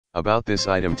About this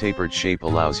item, tapered shape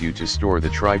allows you to store the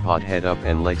tripod head up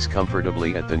and legs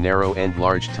comfortably at the narrow and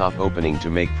large top opening to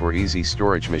make for easy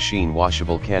storage. Machine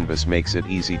washable canvas makes it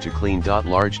easy to clean.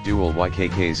 Large dual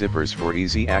YKK zippers for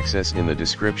easy access in the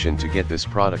description to get this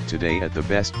product today at the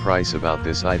best price. About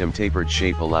this item, tapered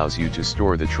shape allows you to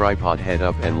store the tripod head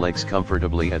up and legs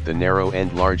comfortably at the narrow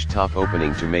and large top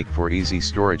opening to make for easy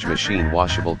storage. Machine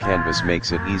washable canvas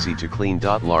makes it easy to clean.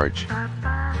 Large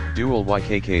dual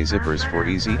YKK zippers for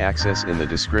easy access in the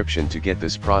description to get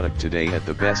this product today at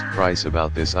the best price.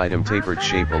 About this item, tapered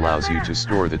shape allows you to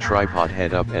store the tripod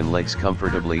head up and legs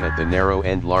comfortably at the narrow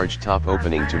and large top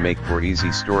opening to make for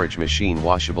easy storage. Machine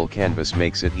washable canvas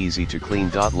makes it easy to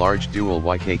clean. Large dual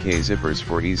YKK zippers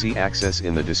for easy access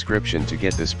in the description to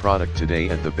get this product today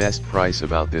at the best price.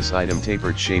 About this item,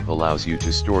 tapered shape allows you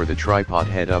to store the tripod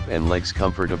head up and legs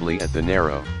comfortably at the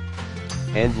narrow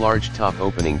and large top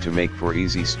opening to make for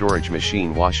easy storage.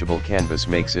 Machine washable canvas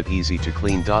makes it easy to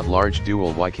clean. Large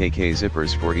dual YKK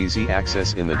zippers for easy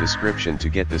access in the description to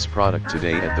get this product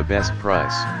today at the best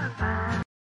price.